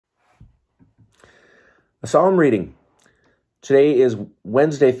A psalm reading. Today is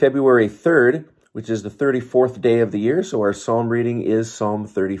Wednesday, February 3rd, which is the 34th day of the year, so our psalm reading is Psalm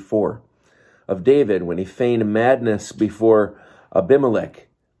 34 of David when he feigned madness before Abimelech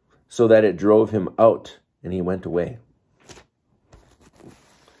so that it drove him out and he went away.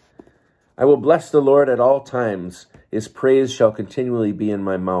 I will bless the Lord at all times. His praise shall continually be in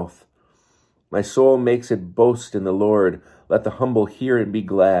my mouth. My soul makes it boast in the Lord. Let the humble hear and be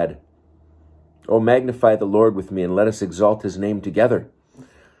glad. O magnify the Lord with me, and let us exalt his name together.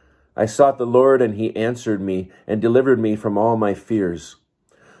 I sought the Lord, and he answered me, and delivered me from all my fears.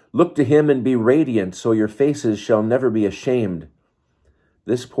 Look to him and be radiant, so your faces shall never be ashamed.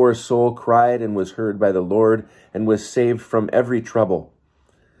 This poor soul cried and was heard by the Lord, and was saved from every trouble.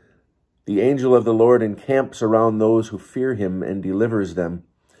 The angel of the Lord encamps around those who fear him and delivers them.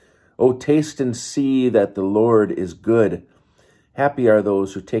 O taste and see that the Lord is good. Happy are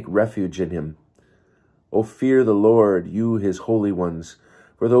those who take refuge in him. O fear the Lord, you his holy ones,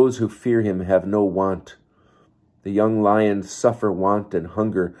 for those who fear him have no want. The young lions suffer want and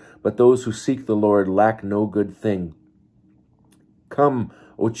hunger, but those who seek the Lord lack no good thing. Come,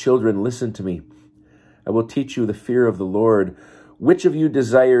 O children, listen to me. I will teach you the fear of the Lord. Which of you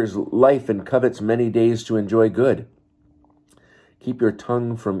desires life and covets many days to enjoy good? Keep your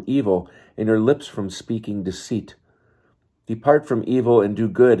tongue from evil and your lips from speaking deceit. Depart from evil and do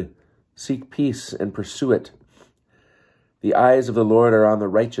good. Seek peace and pursue it. The eyes of the Lord are on the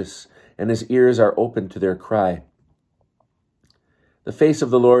righteous, and his ears are open to their cry. The face of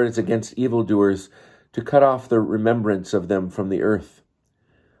the Lord is against evildoers, to cut off the remembrance of them from the earth.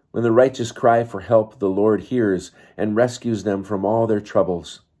 When the righteous cry for help, the Lord hears and rescues them from all their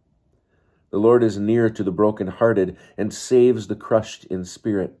troubles. The Lord is near to the brokenhearted and saves the crushed in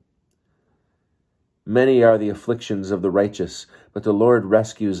spirit. Many are the afflictions of the righteous, but the Lord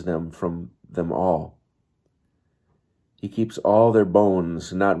rescues them from them all. He keeps all their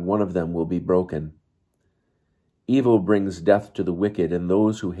bones, not one of them will be broken. Evil brings death to the wicked, and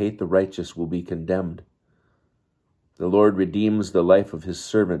those who hate the righteous will be condemned. The Lord redeems the life of his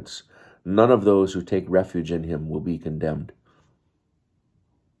servants. None of those who take refuge in him will be condemned.